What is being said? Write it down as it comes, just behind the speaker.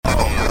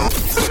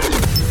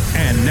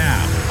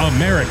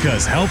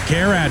America's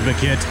healthcare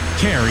advocate,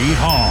 Cary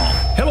Hall.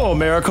 Hello,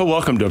 America.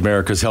 Welcome to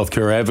America's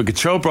Healthcare Advocate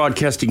Show,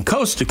 broadcasting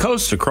coast to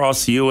coast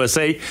across the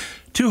USA,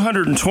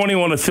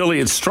 221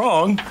 affiliates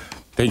strong.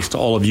 Thanks to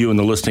all of you in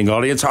the listening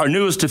audience. Our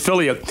newest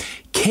affiliate,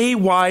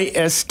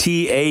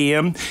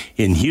 KYST-AM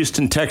in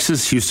Houston,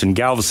 Texas, Houston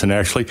Galveston,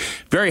 actually.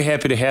 Very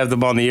happy to have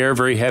them on the air.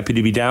 Very happy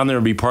to be down there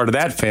and be part of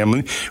that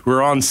family.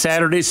 We're on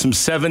Saturdays from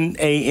 7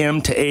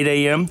 a.m. to 8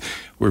 a.m.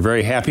 We're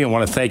very happy. I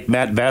want to thank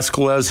Matt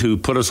Vasquez, who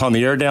put us on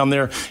the air down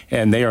there,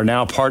 and they are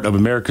now part of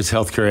America's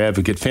Healthcare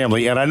Advocate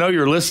family. And I know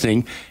you're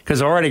listening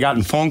because I've already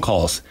gotten phone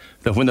calls.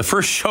 That when the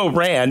first show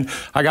ran,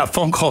 I got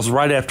phone calls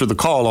right after the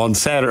call on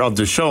Saturday, of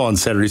the show on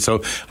Saturday.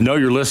 So I know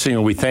you're listening,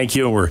 and we thank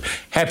you, and we're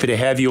happy to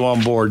have you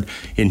on board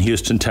in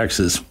Houston,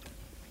 Texas.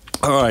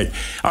 All right.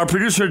 Our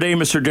producer today,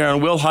 Mr.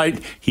 Darren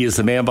Wilhite. He is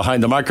the man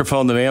behind the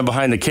microphone. The man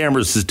behind the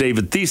cameras is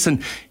David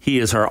Thiessen. He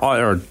is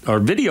our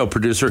video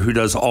producer who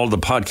does all the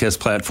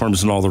podcast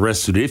platforms and all the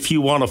rest of it. If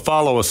you want to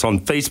follow us on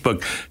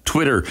Facebook,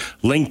 Twitter,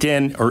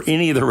 LinkedIn, or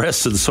any of the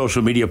rest of the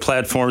social media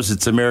platforms,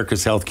 it's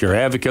America's Healthcare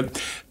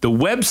Advocate. The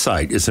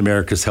website is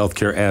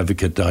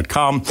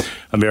americashealthcareadvocate.com,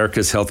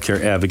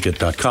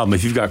 americashealthcareadvocate.com.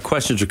 If you've got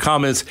questions or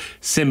comments,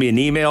 send me an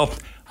email.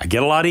 I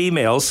get a lot of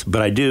emails,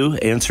 but I do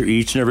answer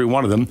each and every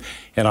one of them,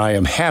 and I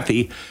am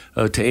happy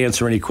to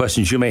answer any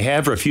questions you may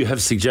have, or if you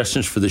have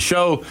suggestions for the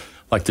show,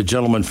 like the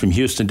gentleman from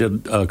Houston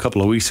did a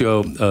couple of weeks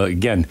ago.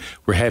 Again,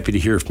 we're happy to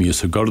hear from you,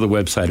 so go to the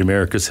website,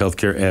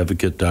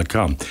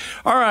 americashealthcareadvocate.com.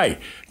 All right,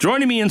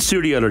 joining me in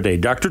studio today,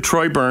 Dr.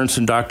 Troy Burns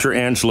and Dr.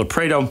 Angela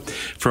Prado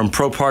from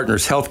Pro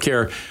Partners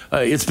Healthcare.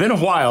 It's been a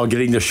while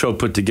getting this show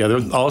put together.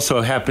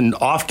 Also happened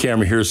off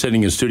camera here,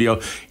 sitting in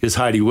studio, is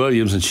Heidi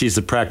Williams, and she's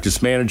the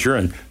practice manager,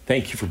 and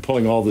thank you for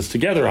pulling all this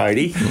together,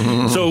 Heidi.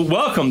 So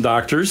welcome,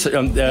 doctors.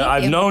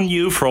 I've known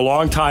you for a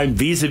long time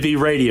vis-a-vis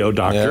radio,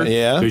 doctor.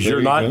 Yeah. Because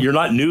you're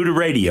not new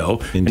to radio.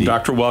 Indeed. And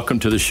doctor, welcome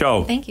to the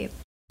show. Thank you.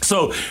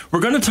 So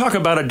we're going to talk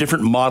about a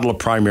different model of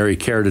primary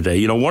care today.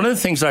 You know, one of the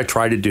things I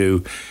try to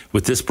do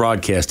with this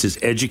broadcast is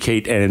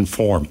educate and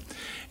inform.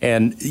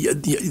 And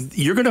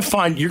you're going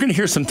to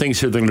hear some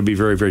things here that are going to be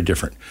very, very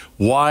different.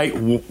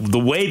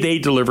 The way they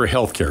deliver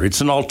healthcare,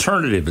 it's an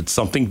alternative. It's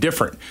something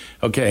different.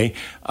 Okay.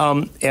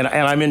 And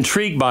I'm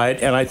intrigued by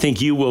it, and I think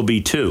you will be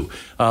too.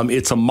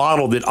 It's a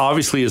model that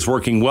obviously is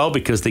working well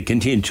because they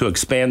continue to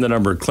expand the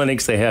number of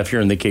clinics they have here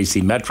in the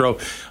KC Metro.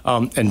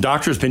 And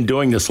Doctor's been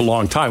doing this a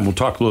long time. We'll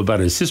talk a little about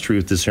his history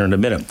with this here in a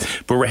minute.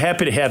 But we're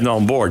happy to have him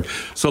on board.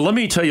 So let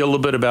me tell you a little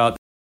bit about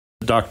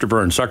Dr.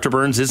 Burns. Dr.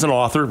 Burns is an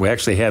author. We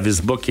actually have his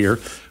book here,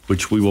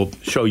 which we will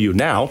show you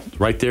now.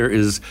 Right there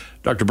is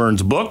Dr.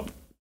 Burns' book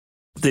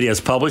that he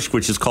has published,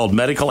 which is called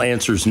Medical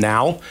Answers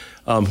Now,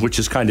 which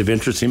is kind of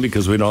interesting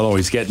because we don't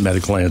always get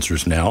medical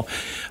answers now.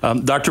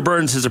 Dr.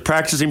 Burns is a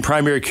practicing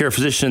primary care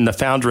physician and the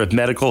founder of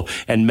medical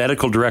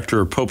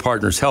director of Pro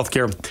Partners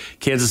Healthcare,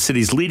 Kansas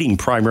City's leading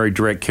primary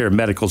direct care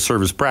medical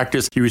service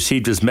practice. He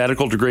received his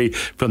medical degree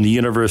from the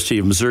University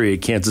of Missouri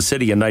at Kansas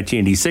City in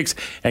 1986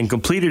 and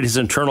completed his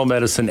internal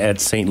medicine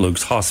at St.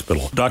 Luke's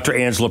Hospital. Dr.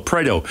 Angela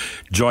Prado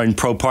joined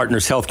Pro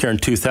Partners Healthcare in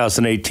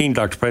 2018.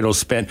 Dr. Prado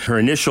spent her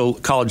initial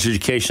college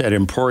education at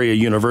Emporia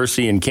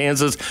University in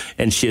Kansas,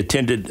 and she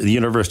attended the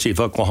University of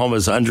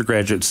Oklahoma's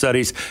undergraduate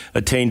studies,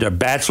 attained a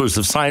Bachelor's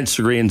of Science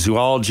degree in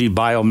zoology,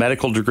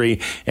 biomedical degree,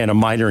 and a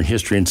minor in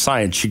history and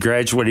science. She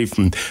graduated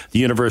from the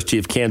University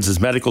of Kansas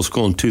Medical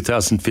School in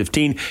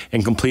 2015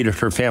 and completed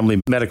her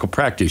family medical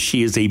practice.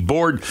 She is a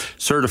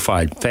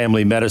board-certified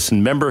family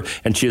medicine member,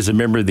 and she is a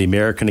member of the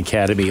American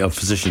Academy of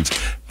Physicians.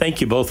 Thank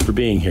you both for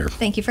being here.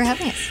 Thank you for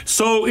having us.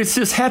 So it's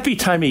this happy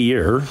time of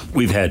year.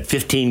 We've had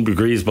 15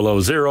 degrees below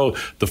zero,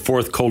 the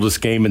fourth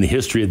coldest game in the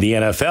history of the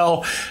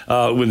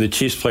NFL, when the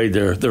Chiefs played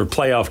their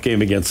playoff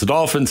game against the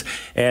Dolphins.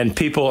 And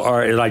people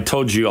are, and I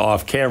told you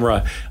off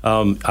camera,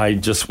 I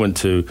just went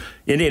to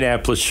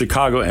Indianapolis,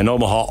 Chicago, and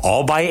Omaha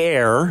all by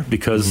air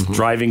because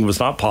driving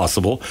was not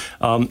possible.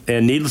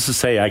 And needless to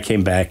say, I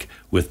came back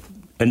with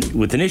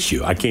an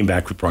issue. I came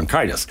back with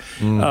bronchitis.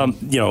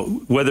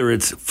 Whether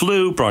it's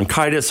flu,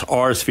 bronchitis,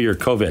 RSV, or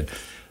COVID.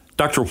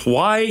 Doctor,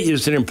 why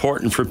is it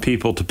important for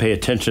people to pay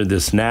attention to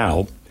this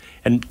now?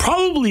 And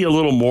probably a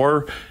little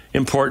more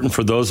important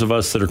for those of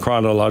us that are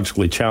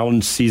chronologically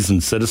challenged,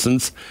 seasoned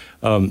citizens,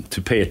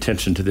 to pay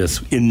attention to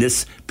this in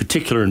this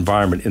particular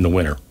environment in the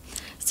winter.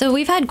 So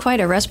we've had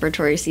quite a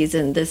respiratory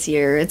season this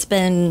year. It's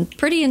been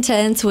pretty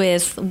intense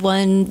with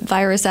one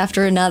virus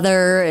after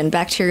another and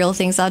bacterial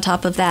things on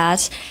top of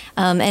that.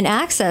 And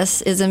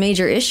access is a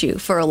major issue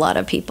for a lot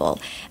of people.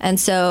 And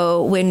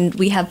so when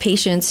we have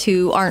patients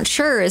who aren't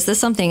sure, is this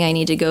something I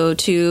need to go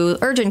to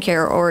urgent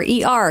care or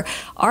ER,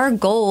 our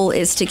goal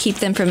is to keep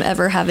them from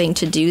ever having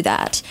to do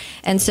that.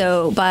 And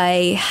so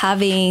by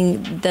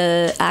having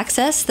the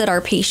access that our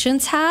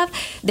patients have,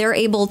 they're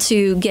able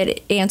to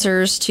get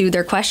answers to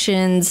their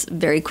questions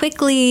very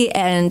quickly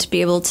and be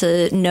able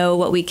to know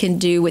what we can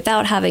do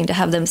without having to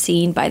have them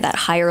seen by that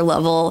higher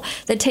level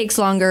that takes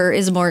longer,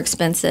 is more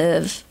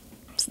expensive,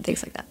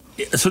 things like that.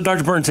 So,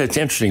 Dr. Burns, that's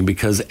interesting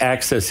because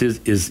access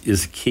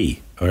is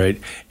key. All right.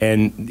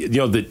 And,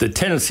 the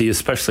tendency,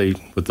 especially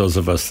with those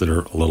of us that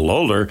are a little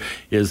older,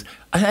 is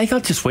I think I'll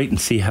just wait and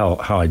see how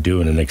I do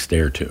in the next day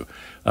or two.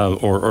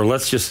 Or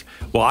let's just,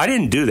 I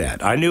didn't do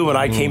that. I knew when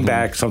I came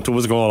back, something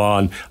was going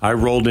on. I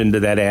rolled into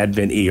that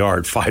Advent ER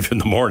at 5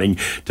 a.m.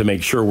 to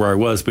make sure where I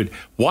was. But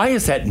why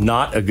is that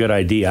not a good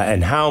idea?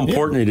 And how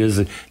important it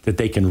is that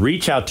they can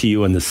reach out to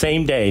you in the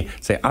same day,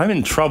 say, I'm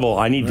in trouble,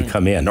 I need to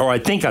come in, or I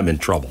think I'm in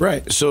trouble.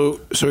 Right. So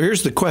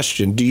here's the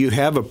question. Do you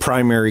have a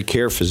primary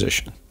care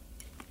physician?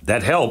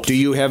 That helps. Do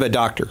you have a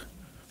doctor?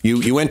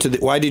 You went to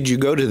why did you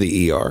go to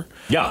the ER?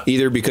 Yeah.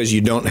 Either because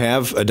you don't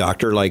have a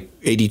doctor, like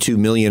 82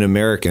 million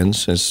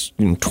Americans, as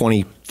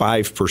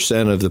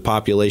 25% of the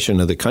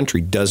population of the country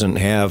doesn't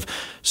have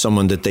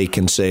someone that they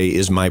can say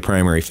is my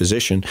primary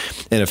physician.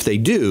 And if they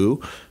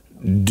do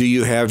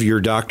you have your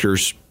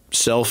doctor's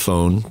cell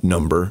phone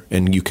number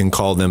and you can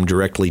call them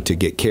directly to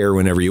get care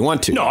whenever you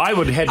want to? No, I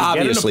would have had to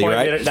get an appointment,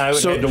 right? And I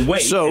would have to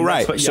wait. So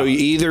right. So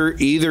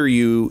either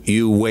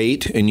you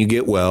wait and you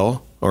get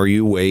well, or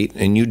you wait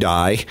and you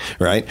die,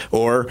 right?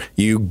 Or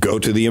you go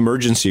to the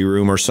emergency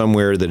room or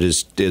somewhere that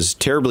is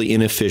terribly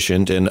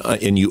inefficient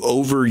and you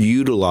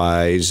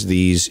overutilize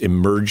these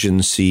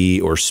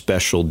emergency or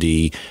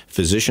specialty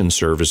physician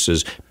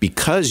services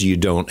because you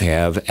don't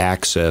have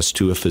access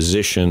to a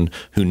physician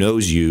who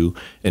knows you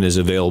and is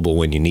available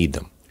when you need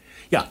them.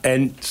 Yeah,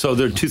 and so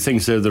there are two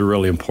things there that are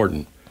really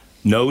important.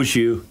 Knows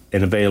you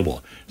and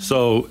available.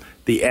 So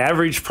the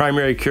average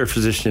primary care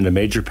physician in a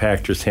major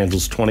practice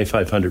handles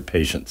 2,500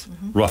 patients,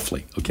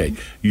 roughly. Okay,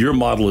 your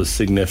model is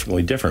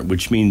significantly different,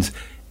 which means,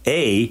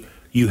 A,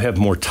 you have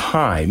more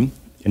time,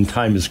 and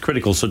time is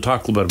critical. So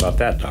talk a little bit about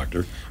that,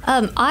 doctor.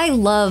 I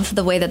love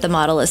the way that the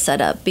model is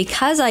set up.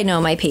 Because I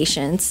know my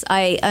patients,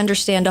 I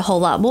understand a whole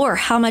lot more.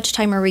 How much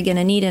time are we going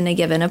to need in a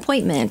given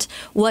appointment?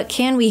 What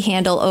can we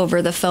handle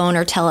over the phone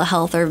or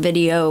telehealth or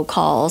video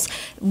calls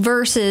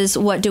versus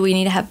what do we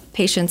need to have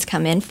patients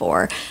come in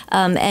for?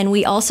 And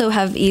we also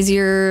have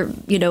easier,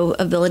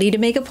 ability to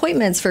make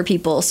appointments for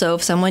people. So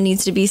if someone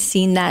needs to be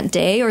seen that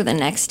day or the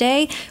next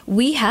day,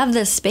 we have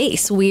the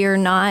space. We are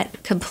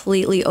not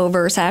completely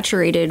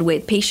oversaturated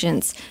with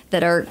patients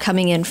that are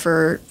coming in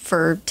for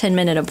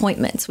 10-minute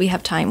appointments. We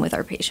have time with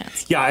our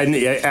patients. Yeah, and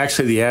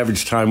actually the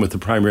average time with the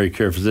primary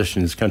care physician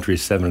in this country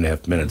is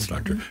 7.5 minutes,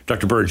 Doctor.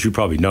 Dr. Burns, you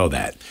probably know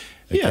that.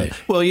 Okay. Yeah.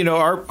 Well,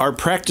 our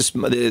practice,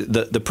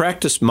 the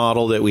practice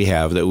model that we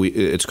have,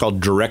 it's called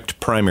direct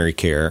primary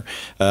care,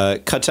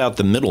 cuts out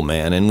the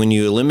middleman. And when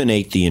you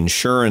eliminate the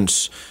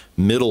insurance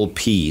middle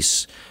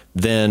piece,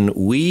 then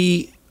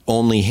we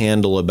only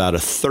handle about a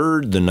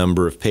third the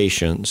number of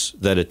patients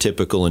that a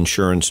typical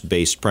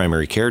insurance-based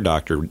primary care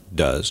doctor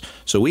does.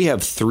 So we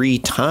have 3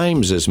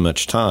 times as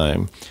much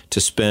time to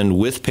spend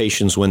with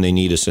patients when they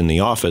need us in the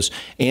office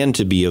and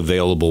to be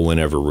available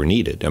whenever we're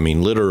needed. I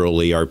mean,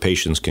 literally, our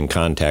patients can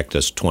contact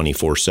us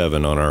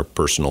 24/7 on our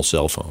personal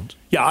cell phones.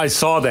 Yeah, I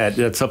saw that.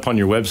 That's up on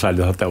your website. I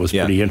thought that was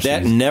pretty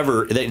interesting.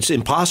 It's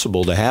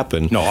impossible to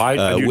happen. No,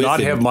 I do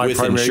not have my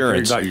primary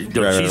insurance. Care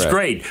doctor. She's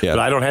great, but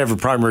I don't have a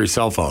primary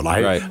cell phone.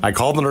 I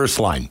call the nurse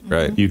line.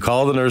 Right. You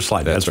call the nurse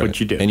line. That's what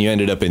you do. And you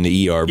ended up in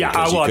the ER. Yeah,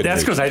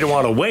 that's because I didn't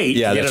want to wait to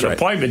get an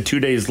appointment 2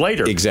 days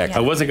later. Exactly.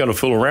 I wasn't going to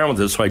fool around with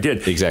it, so I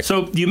did. Exactly.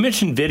 So you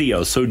mentioned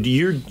video. So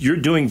you're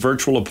doing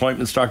virtual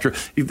appointments, doctor.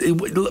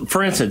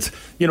 For instance,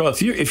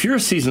 if you're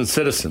a seasoned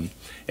citizen,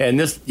 and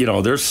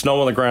there's snow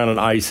on the ground and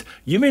ice,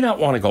 you may not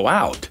want to go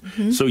out.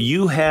 So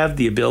you have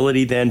the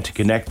ability then to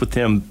connect with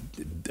them.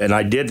 And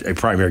I did a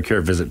primary care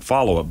visit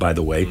follow-up, by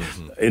the way,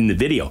 in the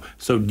video.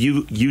 So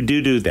you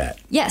do that.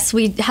 Yes,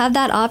 we have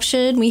that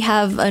option. We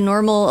have a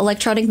normal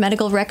electronic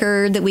medical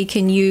record that we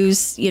can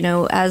use,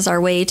 as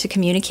our way to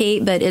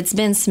communicate. But it's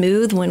been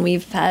smooth when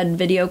we've had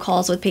video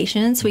calls with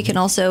patients. We can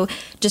also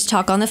just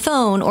talk on the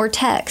phone or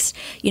text.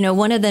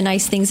 One of the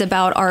nice things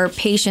about our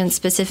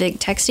patient-specific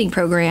texting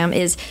program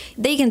is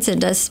they can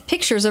send us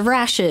pictures of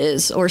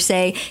rashes or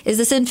say, is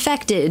this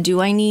infected?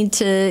 Do I need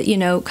to,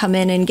 come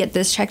in and get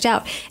this checked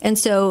out? And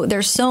so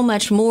there's so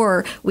much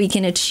more we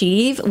can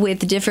achieve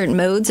with different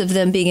modes of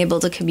them being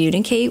able to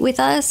communicate with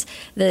us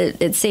that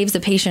it saves the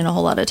patient a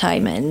whole lot of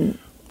time. And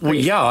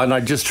and I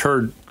just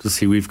heard,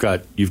 you've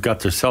got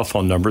their cell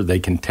phone number. They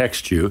can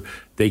text you.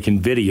 They can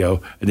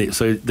video.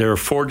 So there are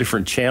 4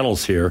 different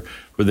channels here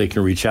where they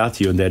can reach out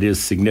to you, and that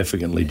is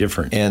significantly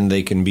different. And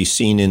they can be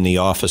seen in the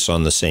office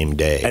on the same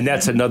day. And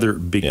that's another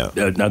big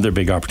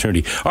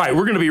opportunity. All right,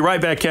 we're going to be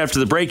right back after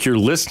the break. You're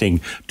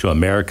listening to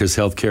America's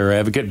Healthcare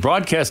Advocate,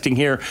 broadcasting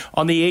here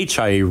on the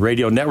HIA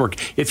Radio Network.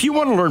 If you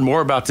want to learn more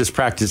about this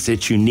practice,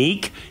 it's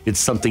unique, it's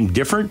something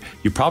different,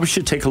 you probably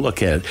should take a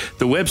look at it.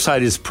 The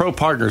website is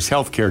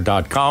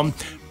propartnershealthcare.com.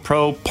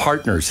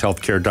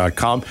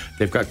 propartnershealthcare.com.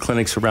 They've got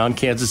clinics around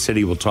Kansas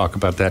City. We'll talk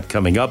about that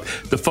coming up.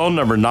 The phone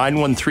number,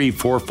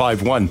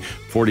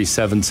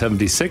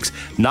 913-451-4776,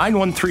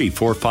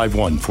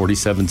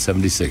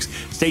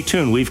 913-451-4776. Stay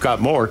tuned. We've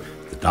got more.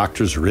 The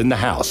doctors are in the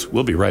house.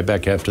 We'll be right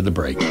back after the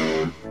break.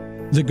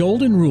 The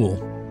Golden Rule.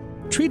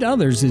 Treat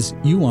others as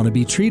you want to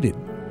be treated.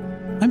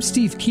 I'm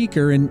Steve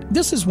Keeker, and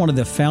this is one of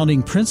the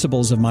founding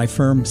principles of my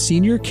firm,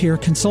 Senior Care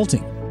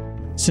Consulting.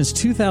 Since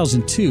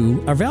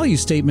 2002, our value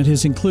statement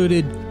has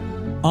included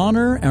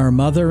honor our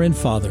mother and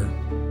father,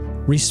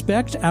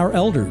 respect our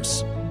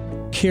elders,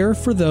 care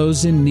for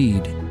those in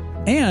need,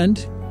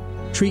 and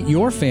treat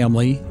your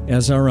family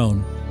as our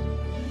own.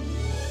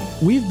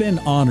 We've been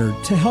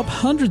honored to help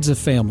hundreds of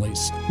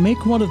families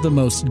make one of the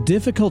most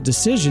difficult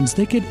decisions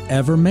they could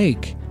ever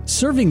make,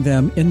 serving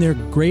them in their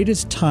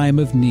greatest time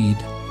of need.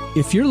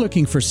 If you're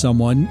looking for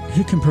someone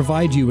who can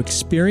provide you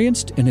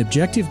experienced and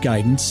objective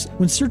guidance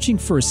when searching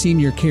for a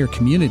senior care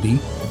community,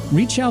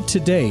 reach out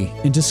today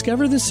and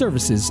discover the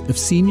services of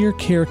Senior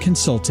Care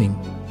Consulting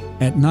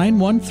at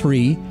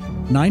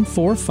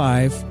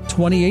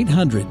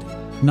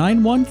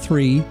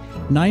 913-945-2800,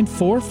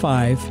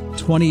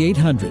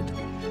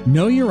 913-945-2800.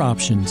 Know your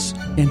options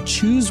and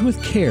choose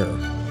with care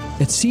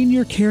at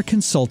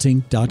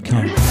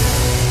seniorcareconsulting.com.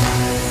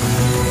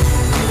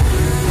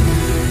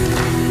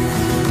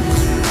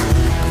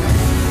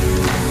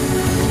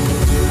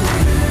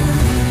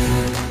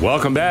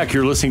 Welcome back.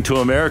 You're listening to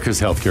America's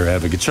Healthcare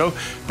Advocate Show,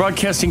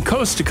 broadcasting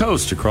coast to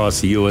coast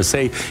across the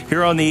USA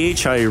here on the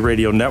HIA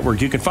Radio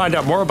Network. You can find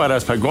out more about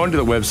us by going to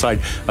the website,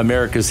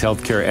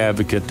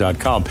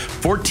 americashealthcareadvocate.com.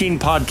 14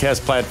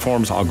 podcast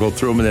platforms. I'll go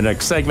through them in the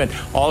next segment.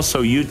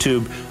 Also,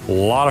 YouTube. A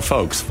lot of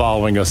folks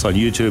following us on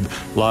YouTube.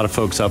 A lot of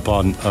folks up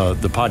on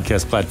the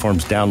podcast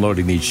platforms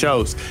downloading these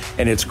shows.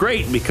 And it's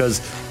great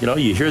because,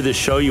 you hear this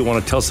show, you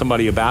want to tell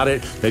somebody about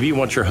it. Maybe you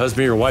want your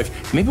husband or your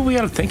wife. Maybe we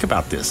ought to think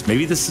about this.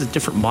 Maybe this is a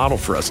different model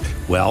for us.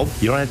 Well,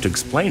 you don't have to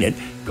explain it.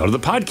 Go to the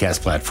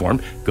podcast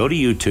platform, go to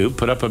YouTube,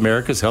 put up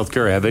America's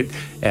Healthcare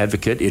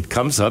Advocate. It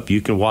comes up. You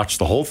can watch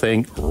the whole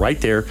thing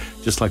right there,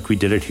 just like we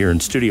did it here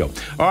in studio.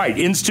 All right,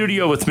 in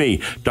studio with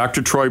me,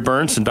 Dr. Troy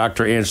Burns and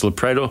Dr. Angela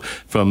Preto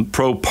from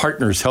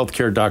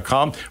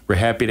ProPartnersHealthcare.com. We're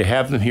happy to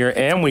have them here,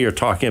 and we are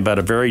talking about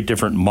a very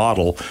different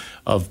model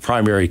of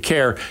primary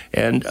care.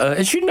 And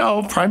as you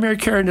know, primary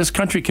care in this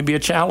country can be a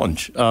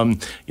challenge. You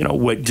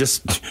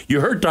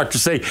heard doctor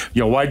say,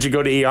 why'd you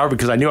go to ER?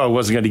 Because I knew I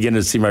wasn't going to get in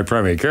to see my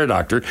primary care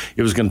doctor.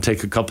 It was going to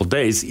take a couple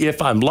days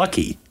if I'm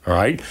lucky. All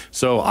right.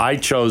 So I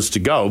chose to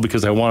go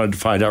because I wanted to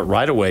find out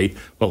right away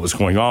what was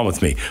going on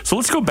with me. So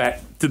let's go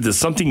back to this,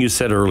 something you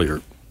said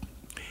earlier.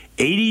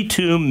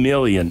 82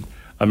 million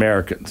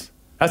Americans.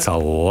 That's a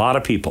lot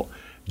of people.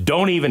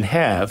 Don't even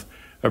have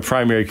a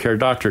primary care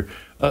doctor.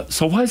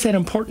 So why is that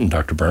important,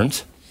 Dr.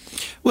 Burns?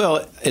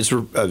 Well,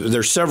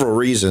 there's several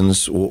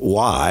reasons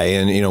why,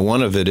 and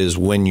one of it is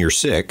when you're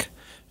sick,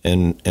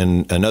 and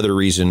another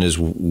reason is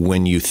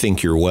when you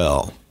think you're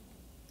well.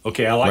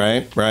 Okay, I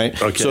like it.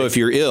 Right. Okay. So if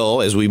you're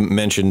ill, as we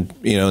mentioned,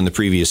 in the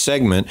previous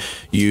segment,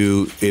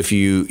 you're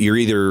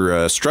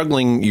either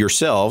struggling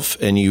yourself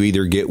and you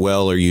either get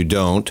well or you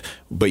don't,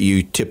 but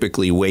you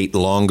typically wait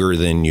longer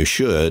than you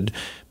should.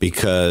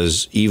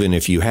 Because even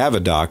if you have a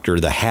doctor,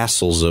 the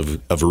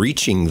hassles of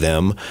reaching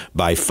them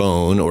by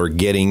phone or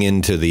getting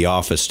into the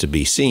office to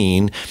be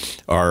seen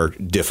are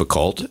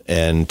difficult.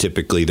 And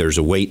typically there's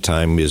a wait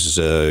time is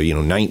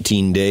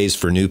 19 days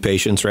for new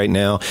patients right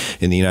now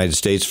in the United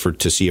States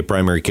to see a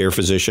primary care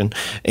physician.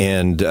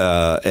 And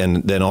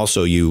then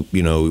also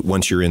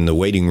once you're in the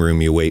waiting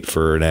room, you wait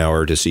for an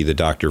hour to see the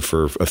doctor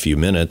for a few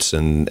minutes,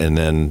 and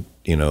then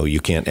you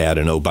can't add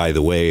an, oh, by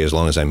the way, as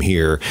long as I'm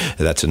here,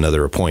 that's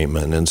another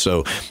appointment. And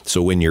so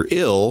when you're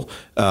ill,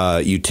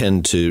 you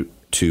tend to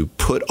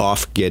put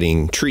off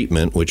getting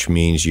treatment, which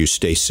means you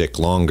stay sick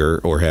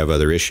longer or have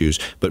other issues.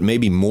 But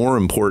maybe more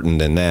important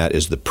than that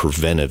is the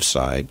preventive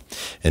side.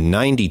 And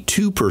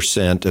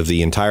 92% of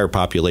the entire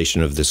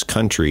population of this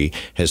country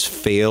has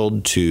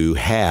failed to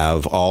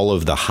have all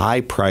of the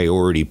high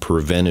priority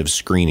preventive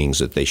screenings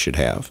that they should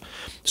have.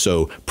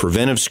 So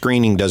preventive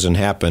screening doesn't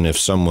happen if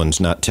someone's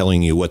not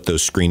telling you what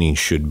those screenings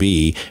should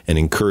be and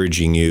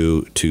encouraging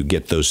you to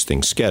get those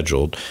things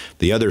scheduled.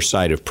 The other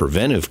side of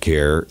preventive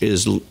care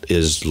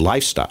is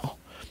lifestyle,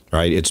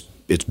 right? It's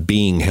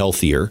being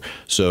healthier.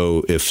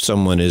 So if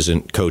someone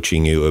isn't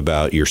coaching you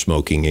about your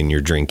smoking and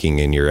your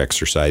drinking and your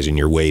exercise and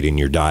your weight and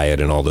your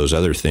diet and all those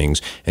other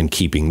things and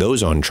keeping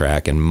those on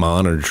track and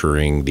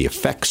monitoring the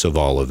effects of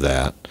all of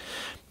that,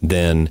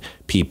 then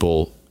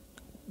people,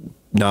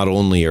 not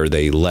only are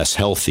they less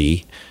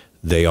healthy,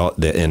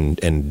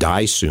 and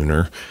die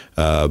sooner,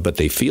 but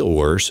they feel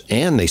worse,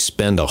 and they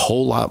spend a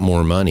whole lot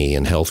more money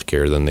in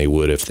healthcare than they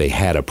would if they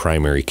had a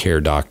primary care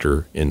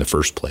doctor in the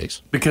first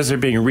place. Because they're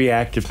being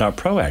reactive, not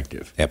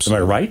proactive.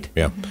 Absolutely. Am I right?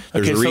 Yeah.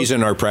 There's a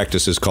reason our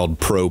practice is called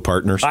Pro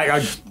Partners. I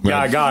got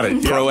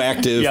it.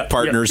 Proactive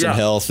partners in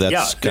health.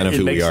 That's kind of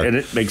who we are. And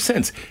it makes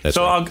sense. That's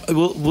so right.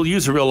 We'll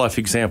use a real life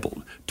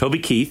example. Toby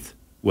Keith,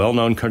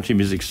 well-known country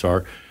music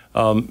star,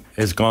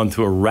 has gone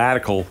through a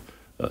radical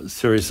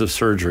series of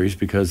surgeries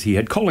because he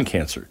had colon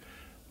cancer.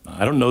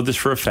 I don't know this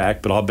for a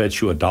fact, but I'll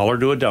bet you $1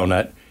 to a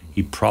donut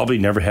he probably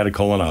never had a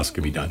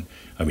colonoscopy done.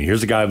 I mean,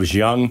 here's a guy who was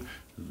young,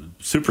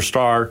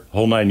 superstar,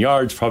 whole 9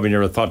 yards, probably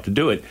never thought to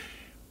do it.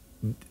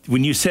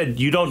 When you said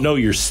you don't know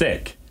you're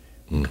sick,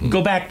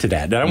 go back to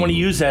that. And I want to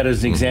use that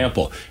as an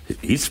example.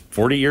 He's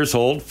 40 years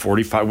old,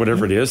 45,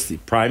 whatever it is, the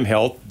prime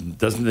health,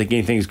 doesn't think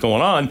anything's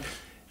going on.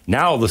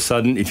 Now, all of a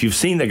sudden, if you've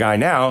seen the guy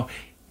now,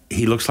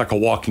 he looks like a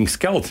walking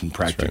skeleton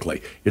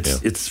practically.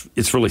 Right.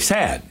 It's really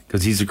sad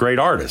because he's a great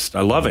artist.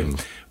 I love him.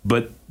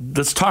 But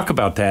let's talk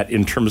about that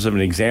in terms of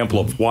an example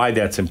of why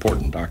that's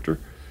important, Doctor.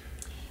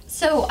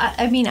 So,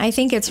 I mean, I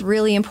think it's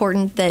really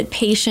important that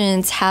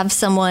patients have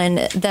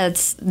someone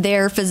that's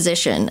their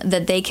physician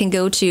that they can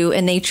go to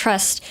and they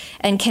trust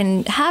and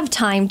can have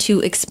time to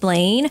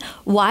explain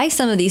why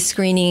some of these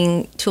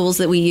screening tools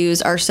that we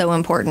use are so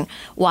important,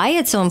 why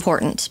it's so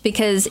important.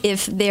 Because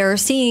if they're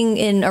seeing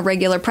in a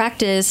regular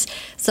practice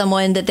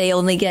someone that they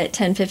only get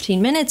 10,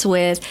 15 minutes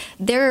with,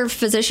 their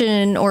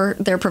physician or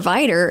their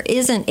provider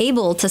isn't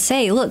able to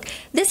say, look,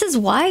 this is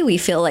why we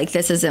feel like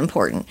this is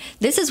important.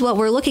 This is what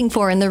we're looking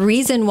for. And the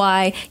reason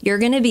why you're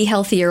going to be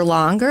healthier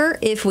longer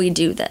if we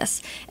do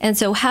this. And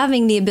so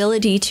having the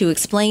ability to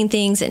explain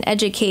things and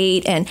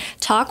educate and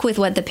talk with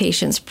what the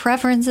patient's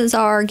preferences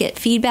are, get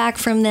feedback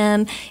from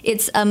them,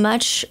 it's a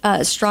much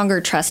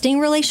stronger trusting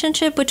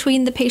relationship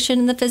between the patient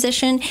and the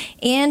physician.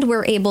 And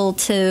we're able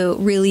to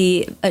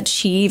really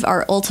achieve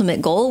our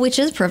ultimate goal, which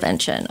is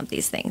prevention of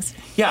these things.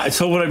 Yeah,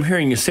 so what I'm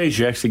hearing you say is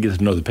you actually get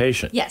to know the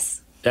patient. Yes.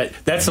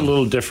 That's a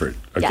little different,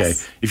 okay?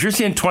 Yes. If you're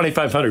seeing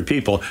 2,500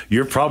 people,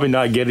 you're probably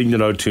not getting to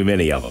know too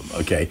many of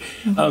them, okay?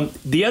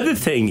 The other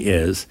thing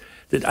is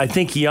that I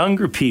think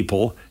younger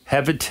people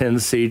have a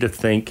tendency to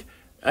think,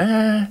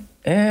 I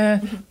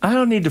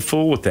don't need to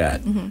fool with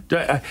that.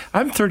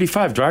 I'm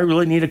 35. Do I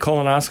really need a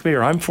colonoscopy?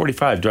 Or I'm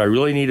 45. Do I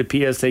really need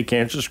a PSA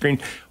cancer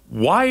screen?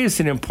 Why is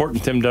it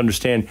important for them to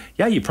understand,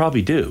 yeah, you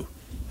probably do?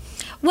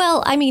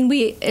 Well, I mean,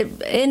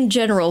 in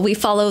general, we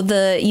follow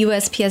the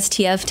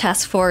USPSTF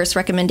task force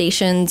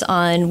recommendations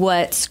on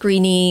what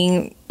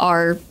screening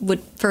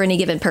would for any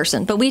given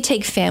person. But we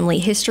take family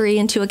history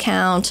into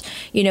account.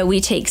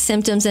 We take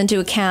symptoms into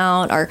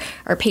account. Are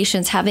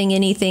patients having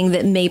anything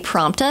that may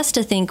prompt us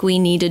to think we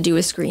need to do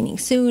a screening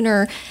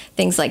sooner?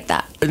 Things like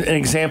that. An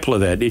example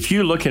of that, if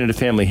you're looking at a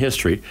family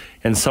history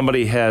and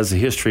somebody has a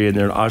history in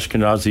their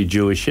Ashkenazi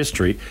Jewish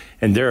history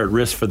and they're at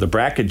risk for the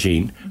BRCA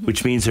gene,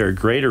 which means they're at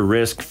greater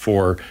risk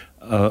for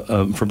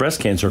breast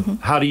cancer,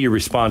 how do you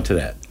respond to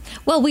that?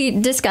 Well, we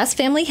discuss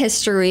family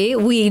history.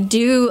 We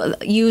do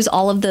use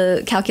all of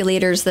the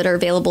calculators that are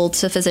available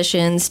to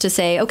physicians to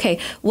say, okay,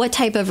 what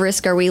type of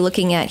risk are we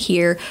looking at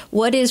here?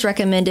 What is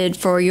recommended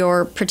for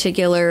your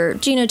particular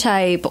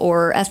genotype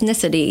or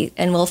ethnicity?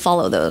 And we'll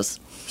follow those.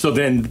 So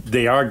then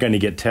they are going to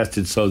get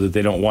tested so that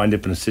they don't wind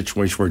up in a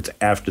situation where it's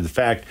after the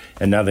fact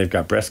and now they've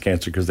got breast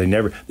cancer because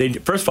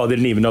first of all, they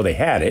didn't even know they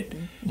had it,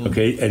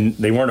 okay, and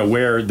they weren't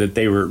aware that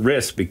they were at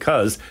risk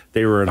because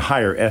they were in a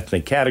higher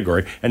ethnic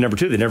category, and number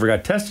two, they never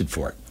got tested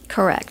for it.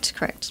 Correct.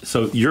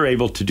 So you're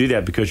able to do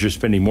that because you're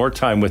spending more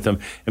time with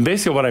them. And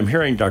basically what I'm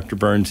hearing, Dr.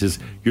 Burns, is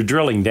you're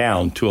drilling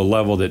down to a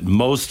level that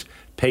most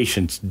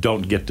patients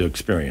don't get to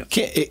experience.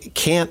 It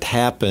can't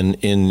happen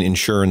in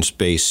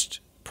insurance-based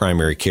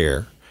primary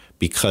care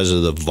because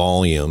of the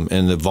volume.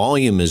 And the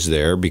volume is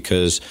there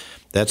because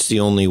that's the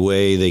only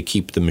way they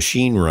keep the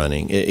machine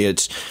running.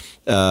 It's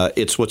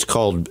what's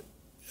called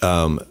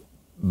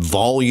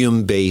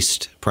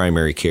volume-based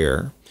primary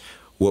care.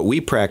 What we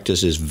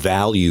practice is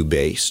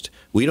value-based.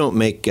 We don't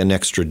make an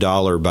extra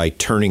dollar by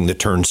turning the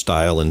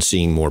turnstile and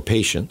seeing more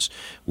patients.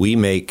 We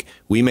make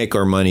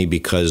our money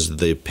because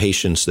the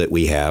patients that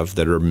we have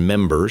that are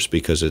members,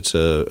 because it's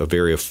a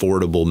very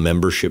affordable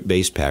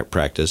membership-based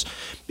practice,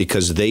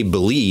 because they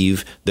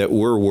believe that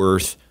we're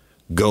worth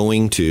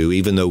going to,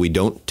 even though we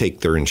don't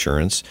take their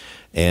insurance,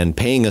 and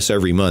paying us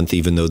every month,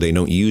 even though they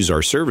don't use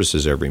our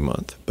services every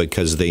month,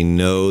 because they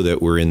know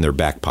that we're in their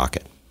back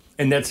pocket.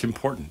 And that's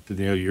important.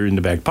 You're in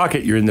the back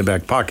pocket,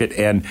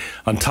 and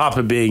on top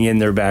of being in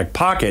their back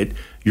pocket,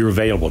 you're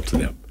available to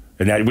them.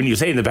 And that, when you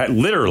say in the back,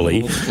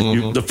 literally,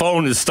 the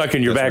phone is stuck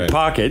in your back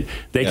pocket.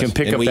 They can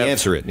pick up we that.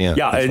 Answer it.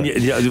 Yeah. And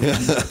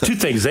two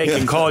things: they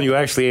can call and you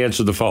actually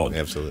answer the phone.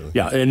 Absolutely.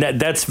 Yeah, and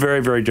that's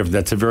very, very different.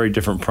 That's a very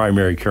different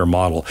primary care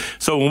model.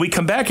 So when we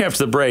come back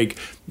after the break,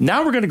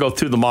 now we're going to go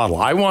through the model.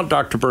 I want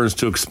Dr. Burns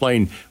to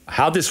explain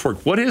how this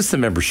works. What is the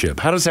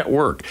membership? How does that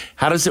work?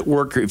 How does it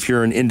work if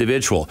you're an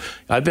individual?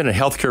 I've been a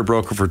healthcare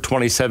broker for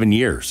 27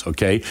 years,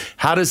 okay?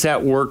 How does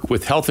that work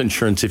with health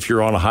insurance if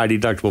you're on a high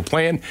deductible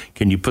plan?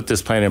 Can you put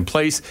this plan in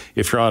place?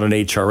 If you're on an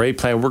HRA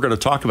plan, we're going to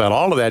talk about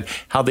all of that,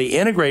 how they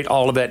integrate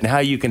all of that, and how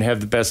you can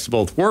have the best of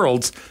both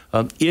worlds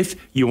if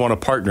you want to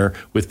partner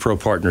with Pro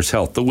Partners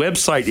Health. The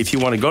website, if you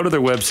want to go to their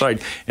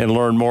website and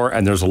learn more,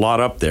 and there's a lot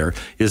up there,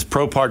 is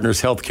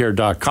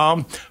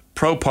propartnershealthcare.com.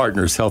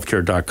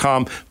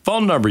 propartnershealthcare.com.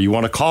 Phone number, you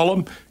want to call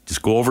them,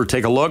 just go over,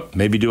 take a look,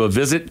 maybe do a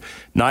visit,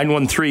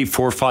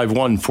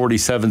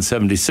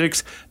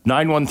 913-451-4776,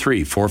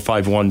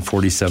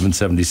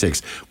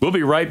 913-451-4776. We'll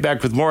be right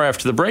back with more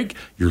after the break.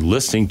 You're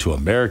listening to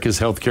America's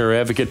Healthcare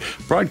Advocate,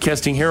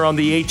 broadcasting here on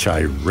the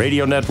HI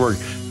Radio Network,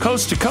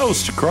 coast to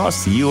coast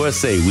across the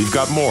USA. We've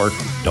got more.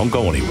 Don't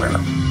go anywhere.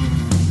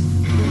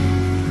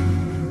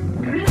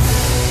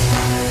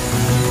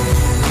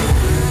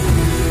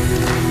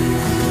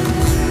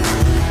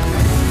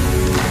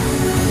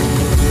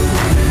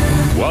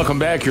 Welcome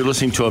back. You're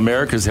listening to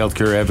America's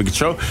Healthcare Advocate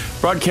Show,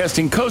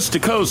 broadcasting coast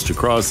to coast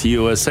across the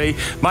USA.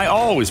 My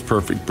always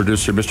perfect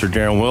producer, Mr.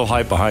 Darren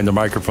Wilhite, behind the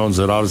microphones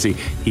at Odyssey.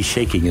 He's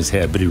shaking his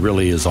head, but he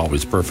really is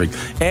always perfect.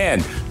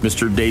 And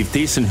Mr. Dave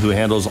Thiessen, who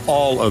handles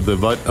all of the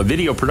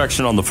video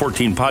production on the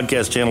 14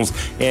 podcast channels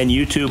and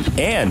YouTube.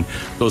 And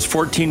those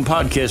 14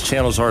 podcast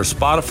channels are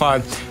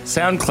Spotify,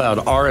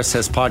 SoundCloud,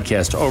 RSS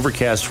Podcast,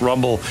 Overcast,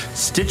 Rumble,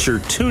 Stitcher,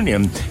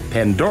 TuneIn,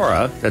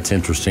 Pandora, that's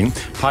interesting,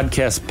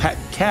 Podcast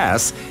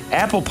Cast,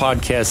 Apple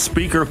Podcasts,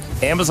 Spreaker,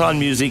 Amazon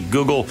Music,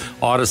 Google,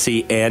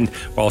 Odyssey, and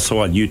also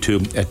on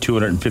YouTube at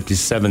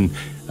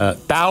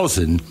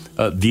 257,000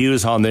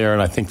 views on there.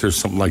 And I think there's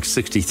something like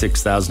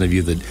 66,000 of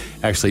you that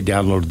actually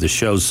downloaded the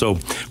show. So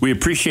we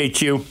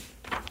appreciate you.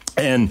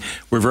 And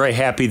we're very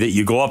happy that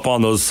you go up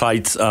on those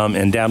sites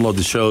and download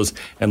the shows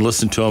and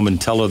listen to them and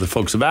tell other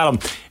folks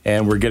about them.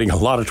 And we're getting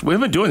we've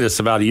been doing this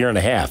about a year and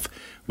a half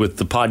with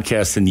the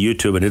podcast and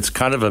YouTube, and it's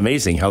kind of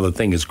amazing how the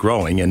thing is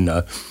growing. And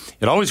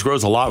it always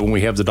grows a lot when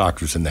we have the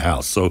doctors in the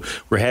house. So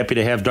we're happy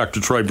to have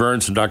Dr. Troy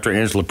Burns and Dr.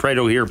 Angela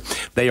Prado here.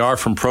 They are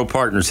from Pro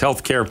Partners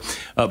Healthcare.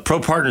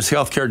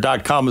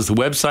 ProPartnersHealthcare.com is the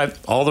website.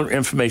 All their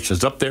information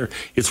is up there.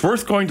 It's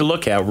worth going to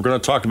look at. We're going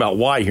to talk about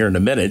why here in a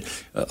minute.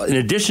 In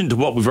addition to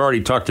what we've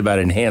already talked about,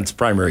 enhanced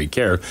primary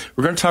care,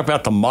 we're going to talk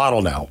about the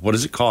model now. What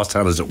does it cost?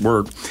 How does it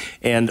work?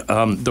 And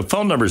the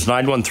phone number is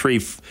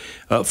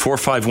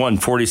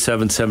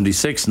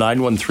 913-451-4776,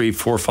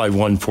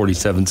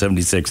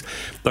 913-451-4776.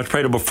 Dr.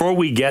 Prado, before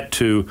we get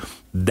to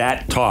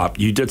that top,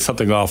 you did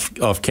something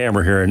off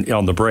camera here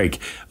on the break.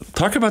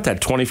 Talk about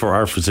that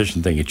 24-hour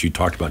physician thing that you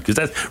talked about, because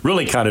that's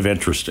really kind of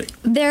interesting.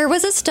 There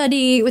was a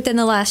study within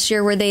the last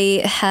year where they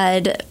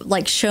had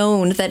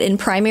shown that in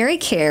primary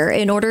care,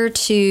 in order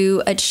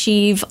to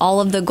achieve all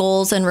of the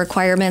goals and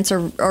requirements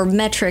or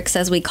metrics,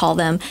 as we call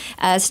them,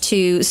 as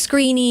to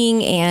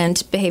screening and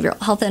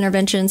behavioral health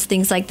interventions,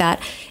 things like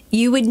that,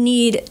 you would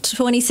need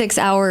 26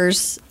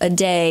 hours a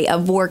day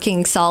of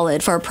working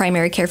solid for a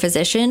primary care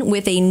physician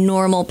with a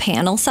normal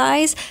panel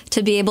size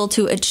to be able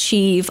to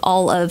achieve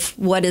all of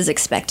what is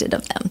expected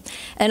of them.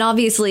 And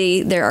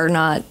obviously, there are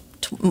not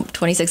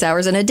 26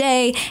 hours in a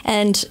day,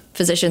 and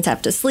physicians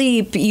have to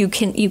sleep. You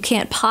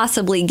can't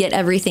possibly get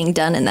everything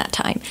done in that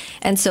time.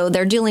 And so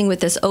they're dealing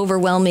with this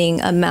overwhelming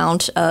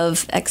amount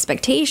of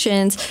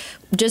expectations,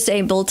 just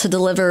able to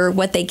deliver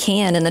what they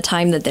can in the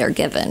time that they're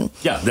given.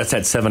 Yeah, that's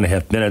at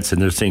 7.5 minutes,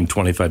 and they're seeing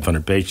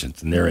 2,500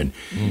 patients, and they're in.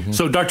 Mm-hmm.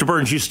 So, Dr.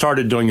 Burns, you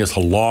started doing this a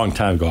long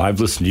time ago.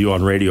 I've listened to you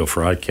on radio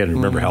for, I can't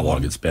remember how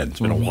long it's been. It's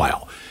been a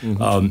while.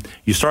 Mm-hmm.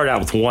 You started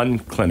out with one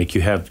clinic.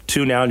 You have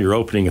two now, and you're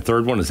opening a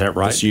third one. Is that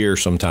right? This year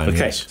sometime,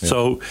 okay. Yes.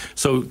 So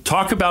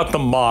talk about the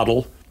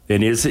model.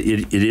 And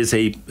it is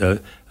a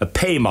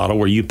pay model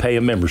where you pay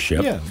a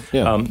membership.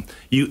 Yeah.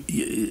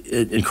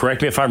 And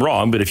correct me if I'm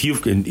wrong, but if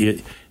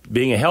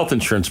being a health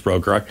insurance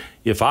broker,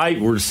 if I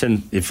were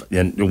to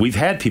and we've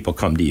had people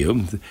come to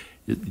you,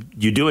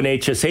 you do an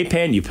HSA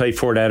plan, you pay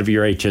for it out of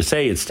your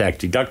HSA, it's tax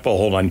deductible,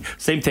 hold on.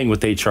 Same thing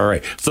with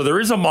HRA. So there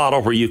is a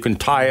model where you can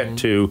tie it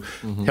to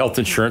health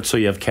insurance, so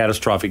you have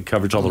catastrophic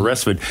coverage, all the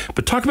rest of it.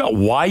 But talk about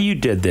why you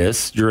did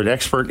this. You're an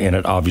expert in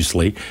it,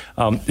 obviously.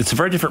 It's a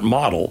very different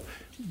model.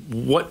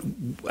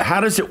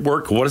 How does it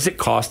work? What does it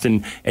cost?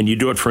 And you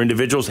do it for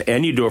individuals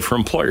and you do it for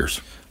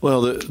employers.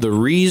 Well, the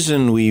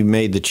reason we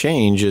made the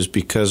change is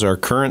because our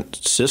current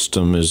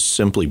system is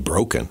simply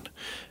broken.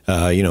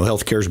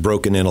 Healthcare is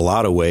broken in a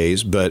lot of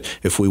ways, but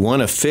if we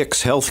want to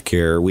fix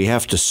healthcare, we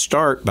have to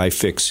start by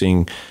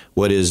fixing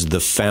what is the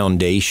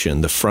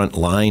foundation, the front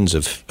lines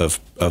of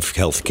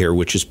healthcare,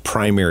 which is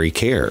primary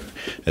care,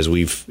 as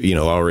we've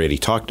already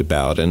talked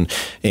about. And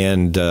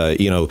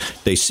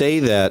they say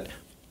that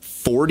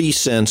 40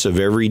 cents of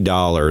every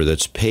dollar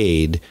that's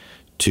paid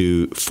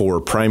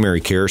for primary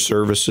care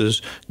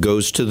services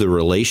goes to the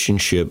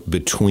relationship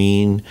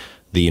between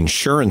the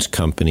insurance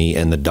company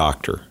and the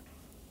doctor.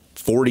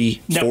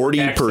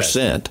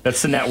 40%.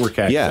 That's the network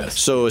access. Yeah.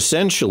 So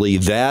essentially,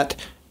 that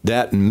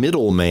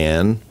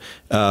middleman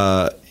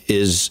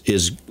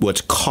is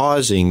what's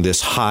causing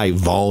this high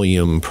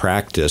volume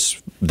practice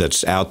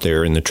that's out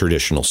there in the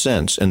traditional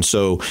sense. And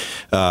so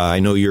I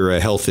know you're a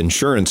health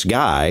insurance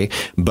guy,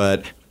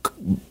 but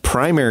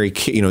primary,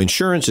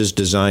 insurance is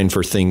designed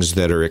for things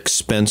that are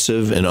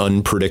expensive and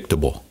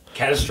unpredictable.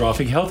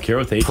 Catastrophic health care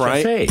with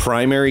HSA.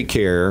 Primary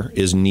care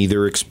is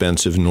neither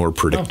expensive nor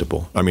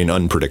predictable. I mean,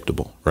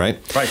 unpredictable, right?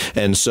 Right.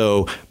 And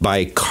so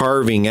by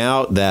carving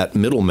out that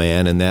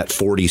middleman and that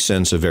 40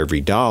 cents of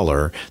every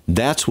dollar,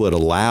 that's what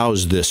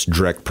allows this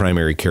direct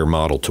primary care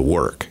model to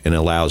work and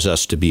allows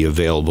us to be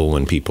available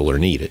when people are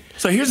needed.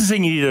 So here's the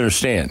thing you need to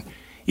understand.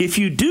 If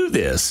you do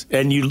this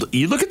and you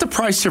look at the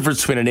price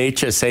difference between an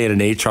HSA and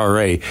an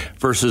HRA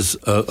versus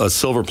a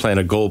silver plan,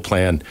 a gold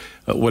plan,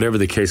 whatever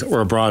the case,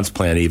 or a bronze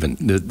plan even,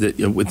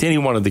 with any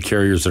one of the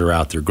carriers that are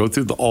out there, go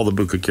through all the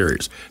book of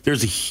carriers,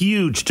 there's a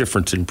huge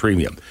difference in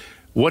premium.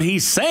 What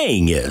he's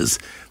saying is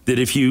that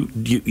if you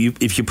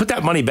put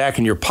that money back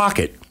in your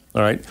pocket,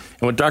 all right,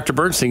 and what Dr.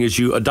 Burns is saying is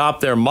you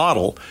adopt their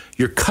model,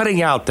 you're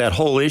cutting out that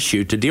whole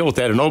issue to deal with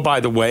that. And oh, by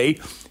the way,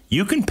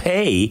 you can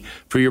pay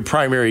for your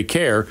primary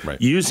care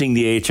using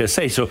the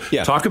HSA. So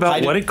talk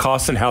about what it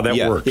costs and how that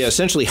works. Yeah,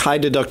 essentially high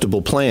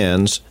deductible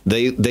plans,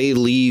 they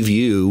leave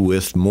you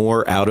with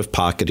more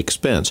out-of-pocket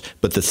expense.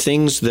 But the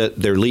things that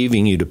they're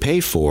leaving you to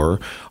pay for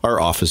are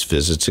office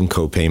visits and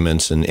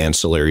co-payments and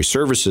ancillary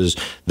services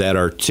that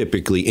are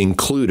typically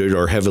included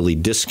or heavily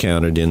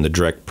discounted in the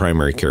direct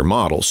primary care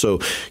model. So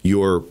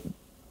your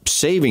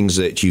savings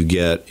that you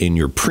get in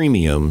your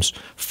premiums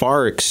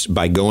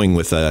by going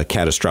with a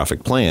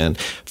catastrophic plan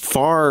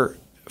far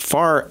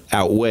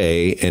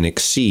outweigh and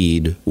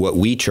exceed what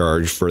we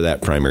charge for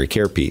that primary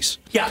care piece.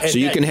 Yeah, so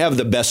you can have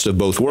the best of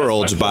both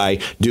worlds by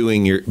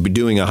doing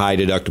a high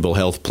deductible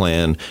health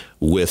plan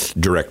with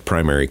direct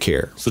primary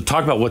care. So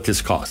talk about what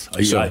this costs.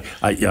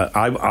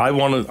 I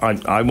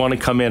want to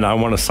come in. I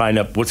want to sign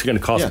up. What's it going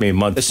to cost me a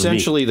month?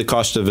 Essentially, the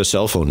cost of a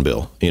cell phone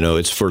bill.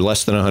 It's for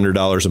less than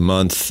 $100 a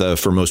month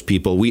for most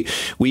people.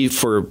 We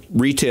for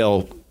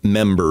retail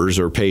members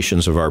or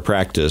patients of our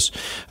practice,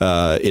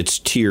 it's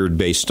tiered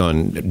based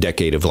on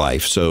decade of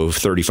life. So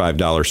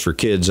 $35 for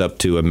kids up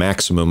to a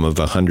maximum of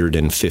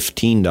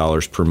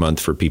 $115 per month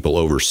for people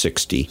over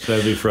 60. So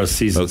that'd be for us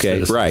seasoned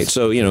citizens. Right.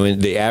 So,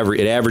 it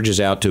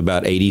averages out to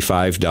about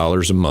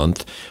 $85 a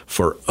month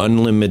for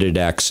unlimited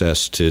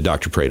access to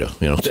Dr. Prado.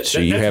 So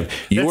you have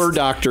your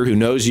doctor who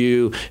knows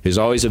you, is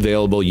always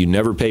available. You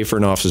never pay for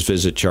an office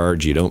visit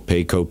charge. You don't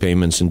pay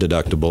co-payments and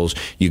deductibles.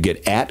 You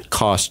get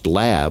at-cost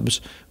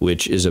labs,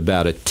 which is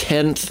about a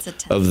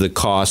tenth of the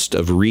cost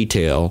of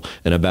retail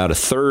and about a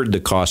third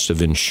the cost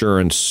of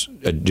insurance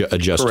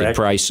adjusted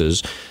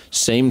prices.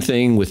 Same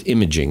thing with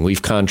imaging.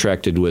 We've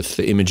contracted with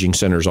the imaging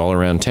centers all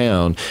around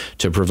town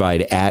to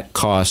provide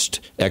at-cost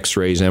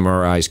X-rays,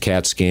 MRIs,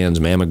 CAT scans,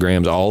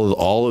 mammograms,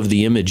 all of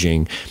the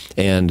imaging.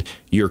 And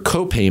your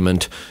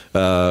co-payment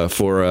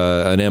for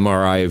an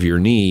MRI of your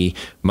knee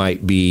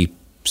might be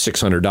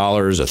 $600,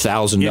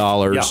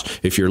 $1,000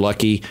 if you're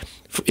lucky.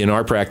 In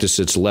our practice,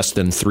 it's less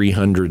than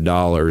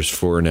 $300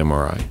 for an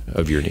MRI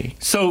of your knee.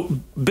 So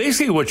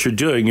basically what you're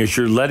doing is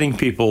you're letting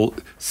people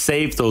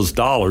save those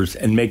dollars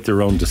and make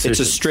their own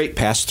decisions. It's a straight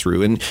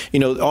pass-through. And,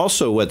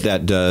 also what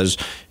that does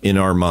in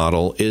our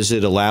model is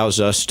it allows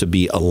us to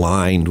be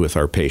aligned with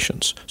our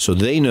patients. So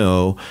they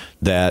know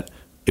that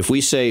if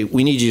we say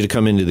we need you to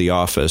come into the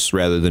office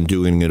rather than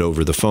doing it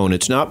over the phone,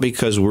 it's not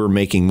because we're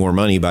making more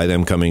money by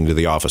them coming to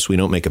the office. We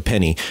don't make a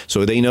penny.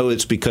 So they know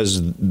it's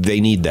because they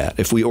need that.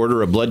 If we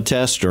order a blood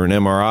test or an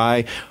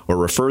MRI or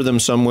refer them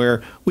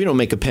somewhere, we don't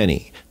make a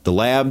penny. The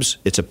labs,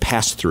 it's a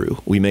pass-through.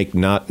 We make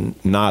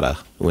nada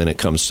when it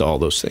comes to all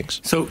those things.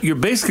 So you're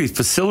basically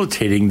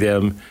facilitating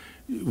them.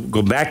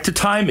 Go back to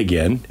time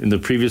again in the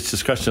previous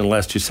discussion in the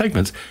last two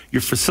segments.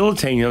 You're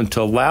facilitating them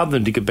to allow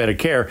them to get better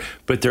care,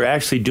 but they're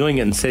actually doing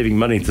it and saving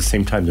money at the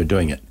same time they're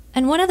doing it.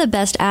 And one of the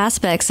best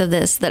aspects of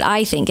this that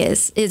I think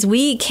is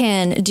we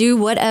can do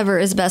whatever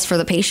is best for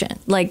the patient.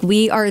 Like,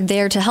 we are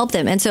there to help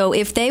them. And so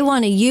if they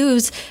want to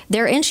use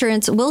their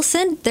insurance, we'll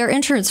send their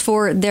insurance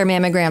for their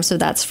mammogram, so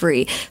that's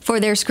free.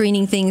 For their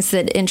screening things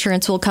that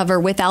insurance will cover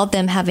without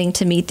them having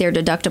to meet their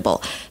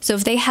deductible. So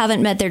if they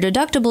haven't met their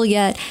deductible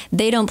yet,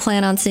 they don't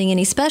plan on seeing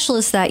any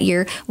specialists that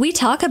year, we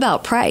talk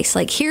about price.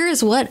 Like, here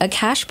is what a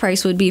cash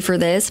price would be for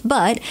this.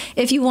 But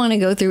if you want to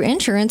go through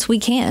insurance, we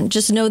can.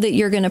 Just know that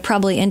you're going to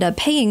probably end up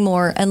paying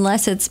more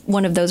unless it's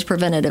one of those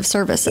preventative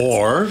services.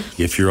 Or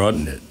if you're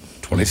on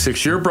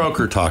 26-year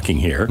broker talking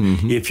here,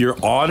 if you're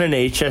on an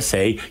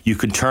HSA, you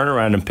can turn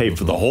around and pay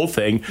for the whole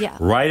thing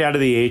right out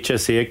of the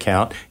HSA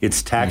account.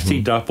 It's tax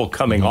deductible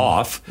coming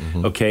off,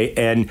 okay?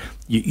 And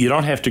you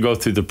don't have to go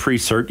through the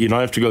pre-cert. You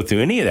don't have to go through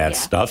any of that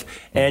stuff.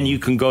 And you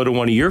can go to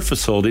one of your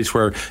facilities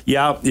where,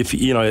 if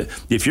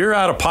you're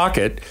out of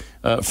pocket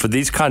for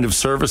these kind of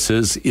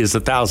services is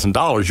 $1,000,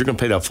 you're going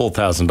to pay that full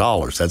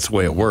 $1,000. That's the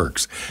way it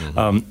works.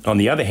 On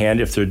the other hand,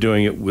 if they're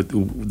doing it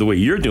with the way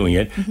you're doing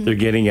it, they're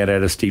getting it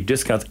at a steep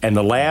discount. And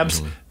the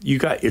labs,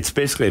 it's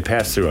basically a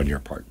pass-through on your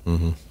part.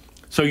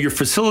 So you're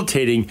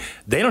facilitating.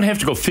 They don't have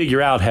to go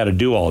figure out how to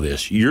do all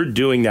this. You're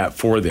doing that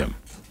for them.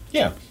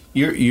 Yeah.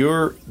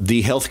 You're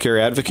the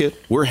healthcare advocate.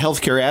 We're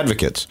healthcare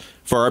advocates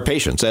for our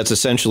patients. That's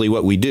essentially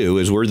what we do.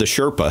 Is we're the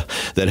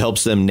Sherpa that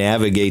helps them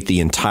navigate the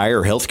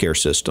entire healthcare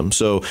system.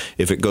 So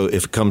if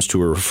it comes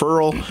to a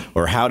referral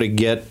or how to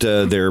get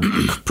their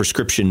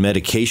prescription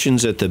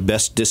medications at the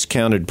best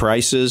discounted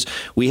prices,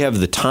 we have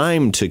the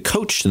time to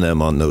coach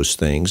them on those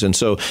things. And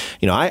so,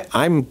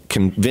 I'm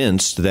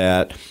convinced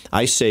that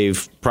I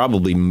save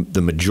probably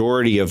the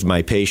majority of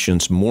my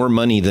patients more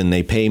money than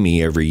they pay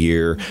me every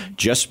year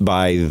just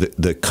by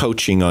the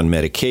coaching on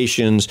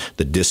medications,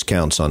 the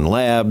discounts on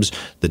labs,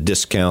 the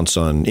discounts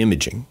on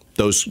imaging,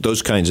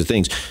 those kinds of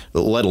things,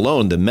 let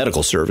alone the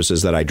medical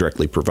services that I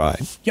directly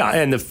provide. Yeah,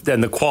 and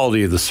the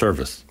quality of the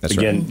service. That's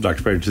Again, right.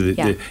 Dr.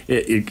 Prater,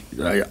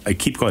 I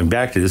keep going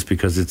back to this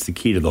because it's the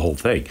key to the whole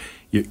thing.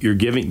 You're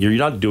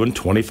not doing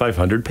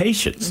 2,500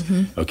 patients,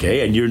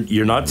 okay, and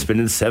you're not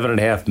spending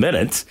 7.5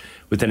 minutes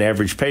with an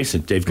average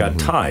patient. They've got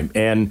time,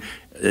 and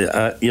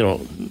I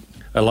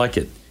like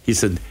it. He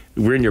said,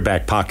 "We're in your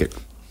back pocket."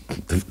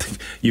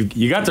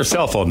 you got their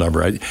cell phone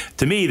number.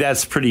 To me,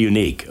 that's pretty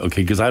unique,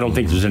 okay, because I don't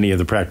think there's any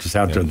other practice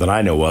out there that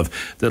I know of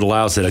that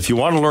allows it. If you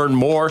want to learn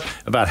more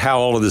about how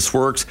all of this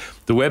works,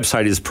 the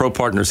website is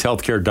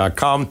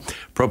propartnershealthcare.com,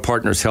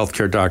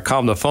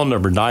 propartnershealthcare.com. The phone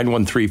number,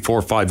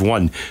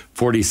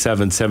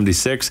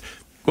 913-451-4776.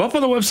 Go up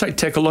on the website,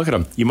 take a look at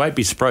them. You might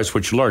be surprised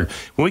what you learn.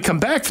 When we come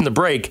back from the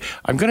break,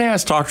 I'm going to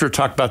ask Doctor to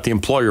talk about the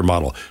employer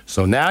model.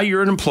 So now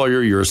you're an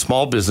employer, you're a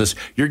small business,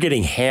 you're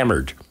getting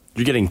hammered.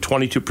 You're getting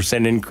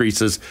 22%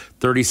 increases,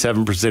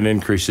 37%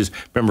 increases.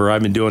 Remember,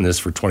 I've been doing this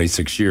for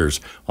 26 years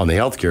on the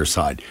healthcare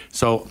side.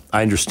 So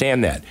I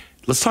understand that.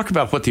 Let's talk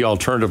about what the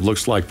alternative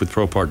looks like with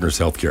Pro Partners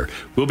Healthcare.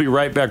 We'll be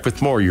right back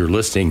with more. You're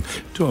listening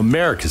to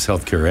America's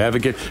Healthcare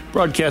Advocate,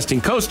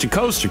 broadcasting coast to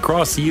coast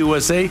across the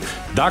USA.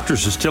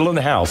 Doctors are still in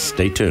the house.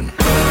 Stay tuned.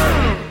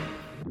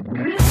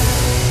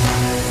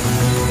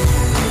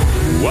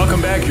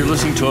 Welcome back. You're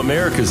listening to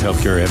America's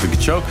Healthcare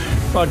Advocate Show,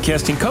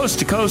 broadcasting coast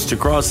to coast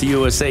across the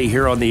USA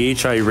here on the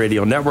HIE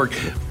Radio Network.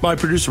 My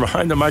producer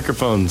behind the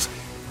microphones,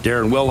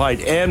 Darren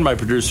Wilhite, and my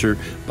producer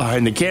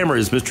behind the camera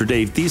is Mr.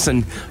 Dave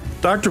Thiessen.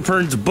 Dr.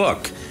 Pern's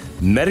book,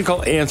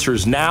 Medical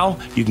Answers Now.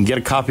 You can get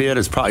a copy of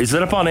it. Is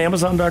it up on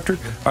Amazon, Doctor?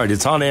 All right,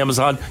 it's on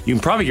Amazon. You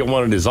can probably get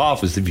one in his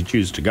office if you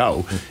choose to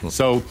go.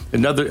 So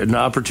an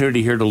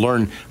opportunity here to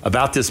learn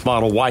about this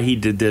model, why he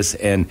did this,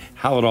 and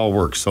how it all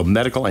works. So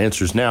Medical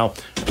Answers Now,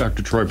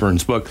 Dr. Troy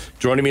Burns' book.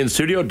 Joining me in the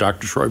studio,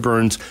 Dr. Troy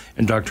Burns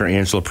and Dr.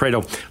 Angela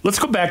Prado. Let's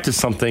go back to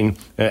something.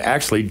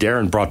 Actually,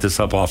 Darren brought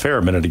this up off air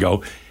a minute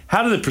ago.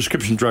 How do the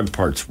prescription drug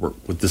parts work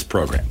with this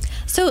program?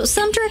 So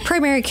some direct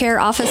primary care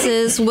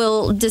offices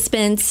will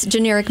dispense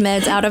generic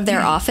meds out of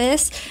their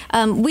office.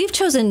 We've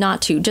chosen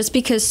not to, just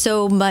because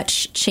so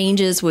much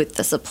changes with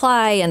the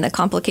supply and the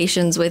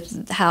complications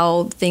with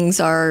how things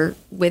are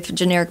with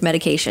generic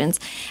medications.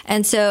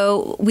 And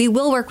so we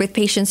will work with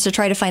patients to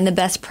try to find the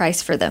best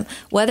price for them,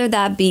 whether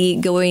that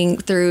be going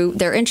through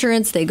their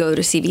insurance, they go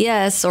to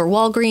CVS or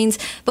Walgreens,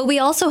 but we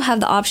also have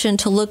the option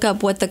to look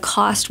up what the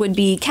cost would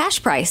be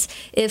cash price.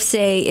 If,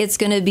 say, it's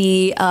going to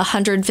be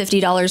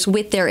 $150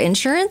 with their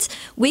insurance,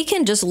 we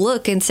can just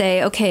look and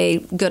say, okay,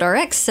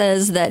 GoodRx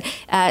says that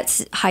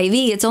at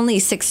Hy-Vee, it's only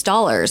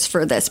 $6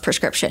 for this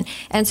prescription.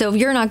 And so if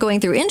you're not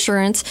going through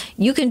insurance,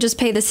 you can just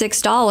pay the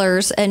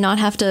 $6 and not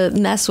have to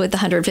mess with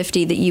the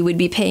 $150 that you would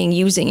be paying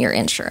using your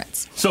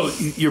insurance. So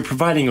you're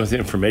providing with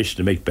information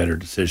to make better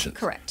decisions.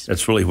 Correct.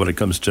 That's really what it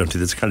comes down to.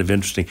 That's kind of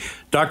interesting.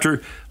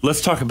 Doctor,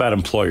 let's talk about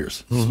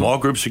employers. Mm-hmm. Small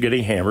groups are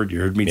getting hammered.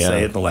 You heard me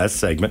say it in the last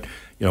segment.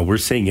 You know, we're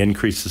seeing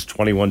increases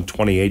 21,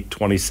 28,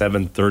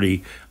 27, 30.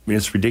 I mean,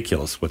 it's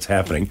ridiculous what's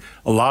happening.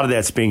 A lot of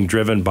that's being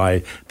driven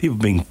by people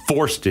being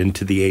forced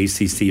into the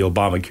ACC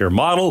Obamacare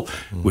model,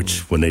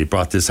 which when they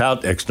brought this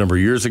out X number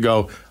of years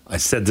ago, I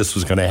said this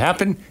was going to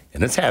happen,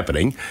 and it's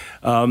happening.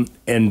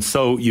 And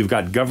so you've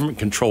got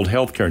government-controlled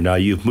healthcare now.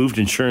 You've moved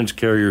insurance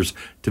carriers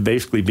to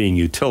basically being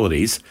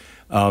utilities.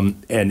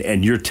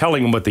 And you're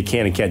telling them what they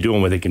can and can't do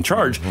and what they can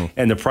charge,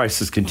 and the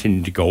prices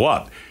continue to go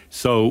up.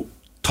 So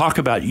talk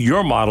about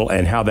your model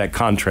and how that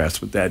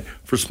contrasts with that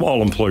for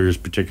small employers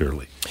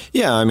particularly.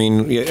 Yeah, I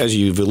mean, as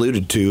you've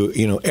alluded to,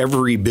 you know,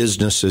 every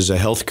business is a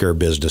healthcare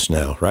business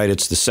now, right?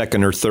 It's the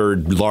second or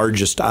third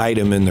largest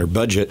item in their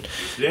budget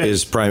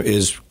is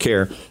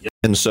care.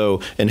 And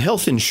so, and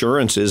health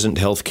insurance isn't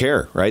health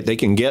care, right? They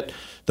can get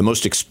the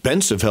most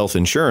expensive health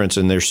insurance,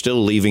 and they're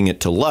still leaving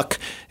it to luck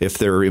if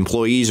their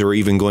employees are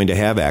even going to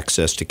have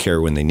access to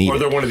care when they need it. Or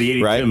they're one of the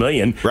 82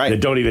 million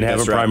that don't even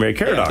have a primary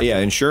care doctor. Yeah,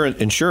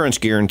 insurance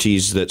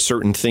guarantees that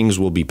certain things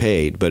will be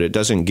paid, but it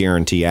doesn't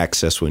guarantee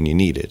access when you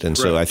need it. And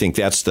so I think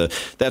that's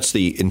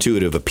the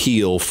intuitive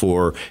appeal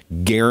for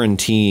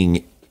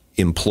guaranteeing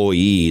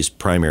employees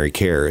primary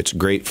care. It's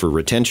great for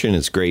retention.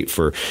 It's great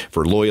for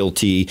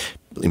loyalty.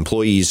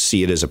 Employees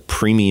see it as a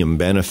premium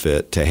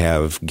benefit to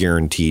have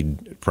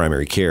guaranteed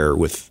primary care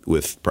with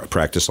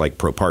practice like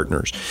Pro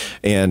Partners.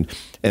 And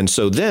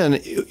so then,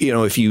 you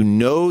know, if you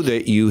know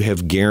that you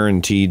have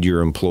guaranteed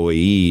your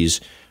employees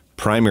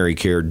primary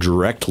care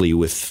directly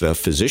with a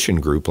physician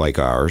group like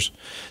ours,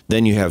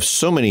 then you have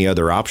so many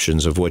other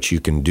options of what you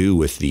can do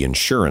with the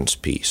insurance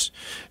piece.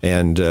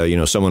 And you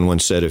know, someone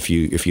once said, if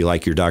you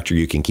like your doctor,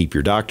 you can keep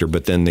your doctor.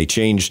 But then they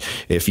changed.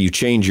 If you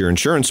change your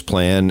insurance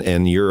plan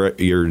and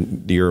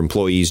your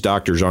employees'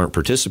 doctors aren't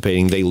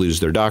participating, they lose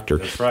their doctor.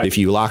 That's right. If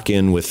you lock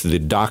in with the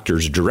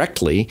doctors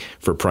directly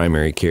for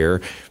primary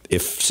care,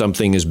 if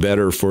something is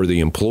better for the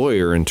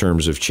employer in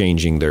terms of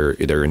changing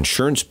their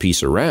insurance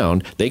piece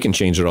around, they can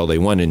change it all they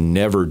want and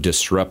never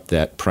disrupt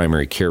that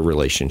primary care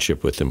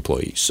relationship with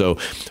employees. So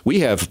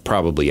we have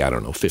probably,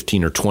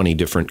 15 or 20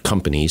 different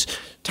companies,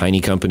 tiny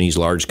companies,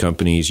 large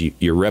companies.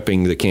 You're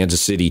repping the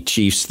Kansas City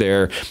Chiefs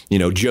there. You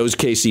know, Joe's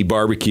KC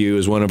Barbecue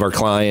is one of our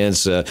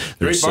clients.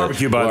 Great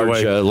barbecue, by the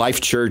way. Life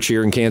Church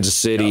here in Kansas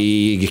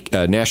City,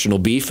 National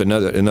Beef,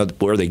 another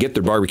where they get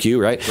their barbecue,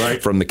 right?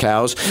 From the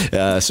cows.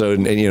 So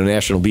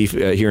National Beef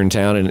Navy here in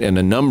town and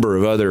a number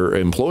of other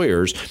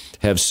employers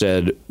have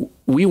said,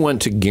 we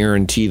want to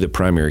guarantee the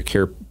primary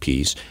care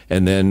piece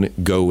and then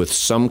go with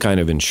some kind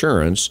of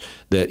insurance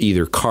that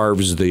either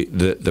carves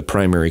the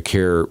primary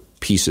care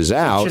pieces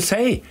out. Just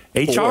say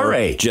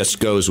HRA. Or just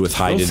goes with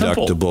high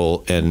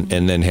deductible and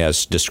then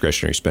has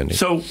discretionary spending.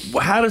 So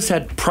how does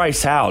that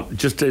price out?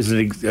 Just as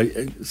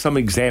some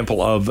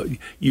example of,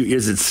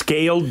 is it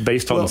scaled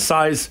based on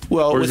size?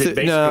 Well, or is it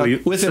basically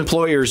with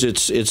employers,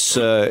 it's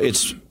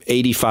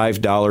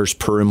 $85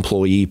 per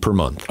employee per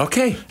month.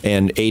 Okay.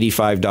 And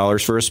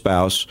 $85 for a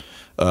spouse.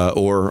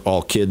 Or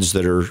all kids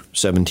that are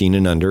 17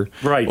 and under.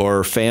 Right.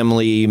 Or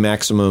family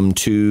maximum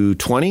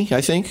 $220,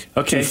 I think.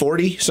 Okay.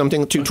 $240,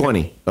 something,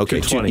 $220.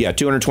 Okay.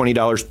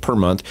 $220 per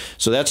month.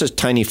 So that's a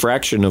tiny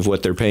fraction of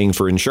what they're paying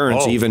for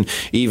insurance,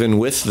 even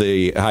with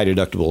the high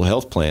deductible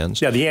health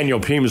plans. Yeah, the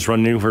annual premiums run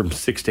anywhere from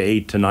 $600 to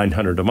 $800 to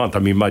 $900 a month. I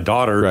mean, my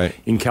daughter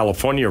in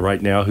California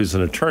right now, who's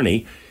an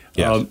attorney,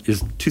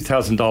 is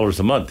 $2,000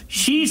 a month.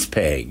 She's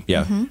paying.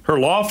 Yeah. Mm-hmm. Her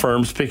law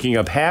firm's picking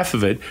up half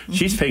of it. Mm-hmm.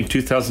 She's paying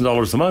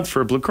 $2,000 a month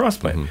for a Blue Cross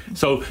plan. Mm-hmm.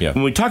 So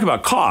when we talk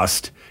about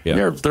cost,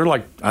 they're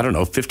like, I don't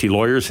know, 50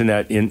 lawyers in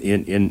that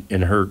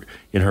in her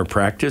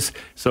practice.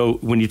 So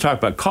when you talk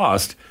about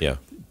cost,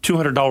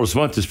 $200 a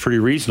month is pretty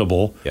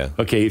reasonable. Yeah.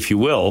 Okay, if you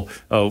will,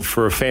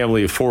 for a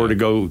family of four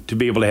to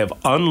be able to have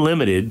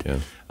unlimited. Yeah.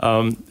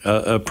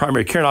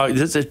 Primary care. Now,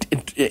 there's an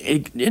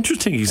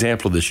interesting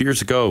example of this.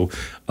 Years ago,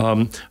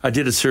 I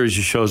did a series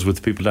of shows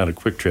with people down at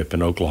Quick Trip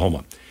in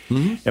Oklahoma.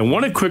 Mm-hmm. And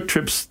one of Quick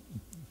Trip's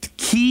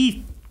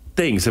key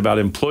things about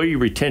employee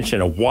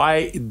retention and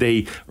why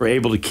they are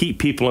able to keep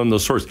people in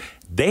those stores,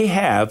 they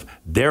have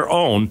their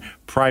own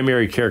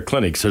primary care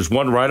clinics. There's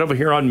one right over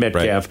here on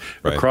Metcalf,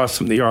 across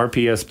from the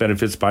RPS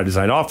Benefits by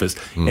Design office.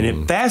 Mm-hmm. And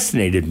it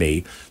fascinated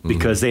me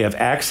because they have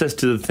access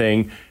to the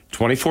thing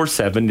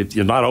 24/7. If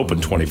you're not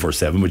open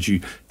 24/7, but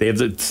they have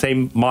the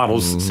same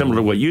models similar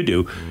to what you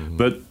do.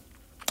 But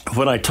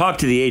when I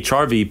talked to the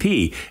HR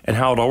VP and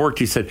how it all worked,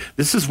 he said,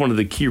 this is one of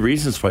the key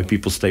reasons why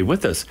people stay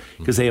with us,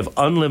 because they have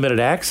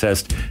unlimited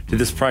access to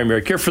this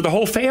primary care for the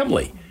whole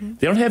family.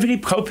 They don't have any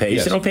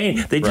copays. They don't pay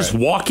any. They just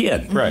walk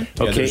in.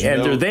 Okay,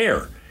 they're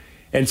there.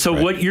 And so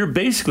what you're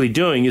basically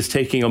doing is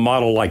taking a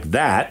model like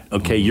that.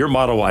 Okay, your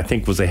model, I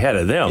think, was ahead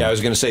of them. Yeah, I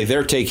was going to say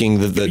they're taking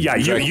the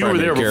you were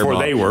there before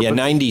they were. Yeah,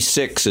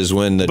 96 is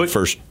when the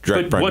first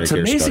direct primary care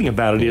started. What's amazing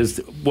about it is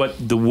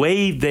the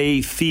way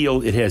they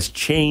feel it has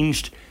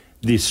changed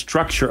the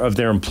structure of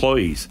their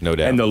employees. No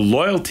doubt. And the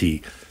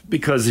loyalty,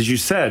 because as you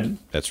said,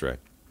 that's right.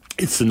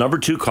 It's the number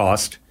 2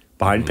 cost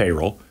behind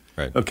payroll.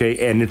 Right. Okay,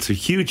 and it's a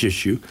huge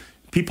issue.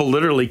 People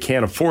literally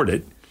can't afford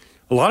it.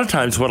 A lot of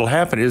times what will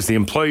happen is the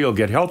employee will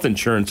get health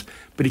insurance,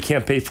 but he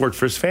can't pay for it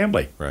for his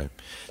family. Right.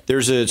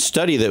 There's a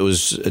study that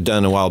was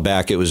done a while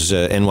back. It was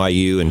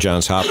NYU and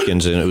Johns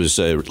Hopkins, and it was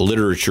a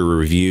literature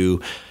review,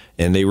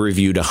 and they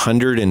reviewed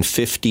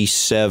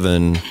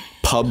 157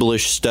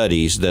 published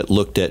studies that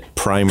looked at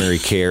primary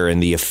care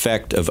and the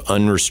effect of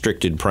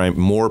unrestricted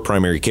more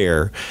primary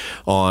care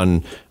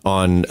on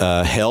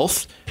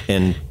health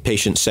and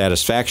patient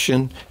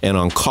satisfaction and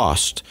on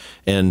cost.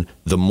 And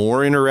the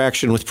more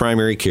interaction with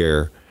primary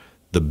care,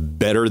 the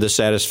better the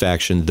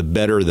satisfaction, the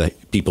better the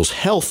people's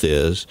health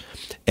is,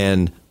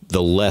 and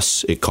the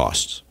less it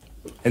costs.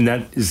 And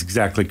that is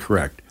exactly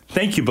correct.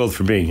 Thank you both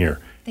for being here.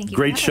 Thank you.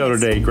 Great show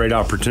today, great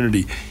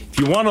opportunity. If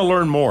you want to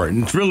learn more,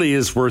 and it really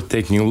is worth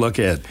taking a look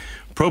at,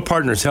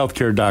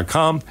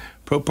 ProPartnersHealthcare.com,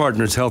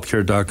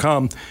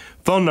 ProPartnersHealthcare.com.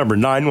 Phone number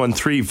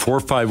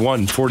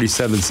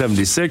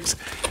 913-451-4776,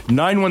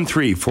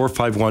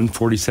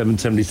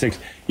 913-451-4776.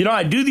 You know,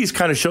 I do these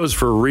kind of shows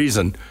for a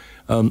reason.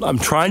 I'm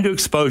trying to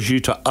expose you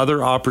to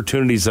other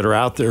opportunities that are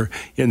out there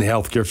in the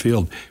healthcare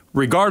field,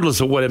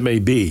 regardless of what it may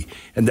be.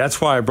 And that's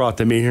why I brought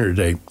them in here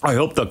today. I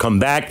hope they'll come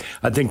back.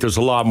 I think there's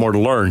a lot more to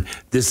learn.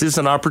 This is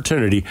an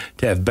opportunity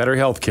to have better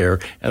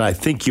healthcare, and I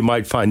think you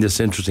might find this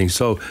interesting.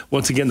 So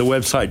once again, the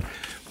website,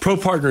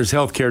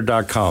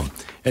 ProPartnersHealthcare.com.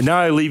 And now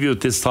I leave you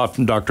with this thought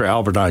from Dr.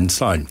 Albert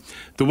Einstein.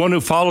 The one who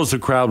follows the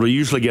crowd will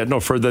usually get no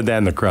further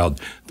than the crowd.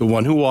 The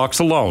one who walks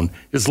alone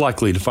is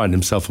likely to find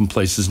himself in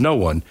places no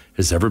one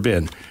has ever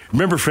been.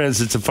 Remember, friends,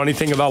 it's a funny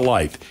thing about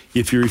life.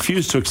 If you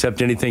refuse to accept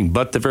anything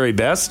but the very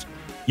best,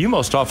 you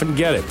most often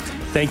get it.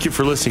 Thank you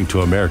for listening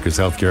to America's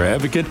Healthcare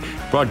Advocate,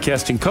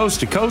 broadcasting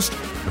coast to coast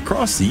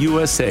across the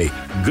USA.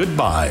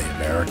 Goodbye,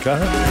 America.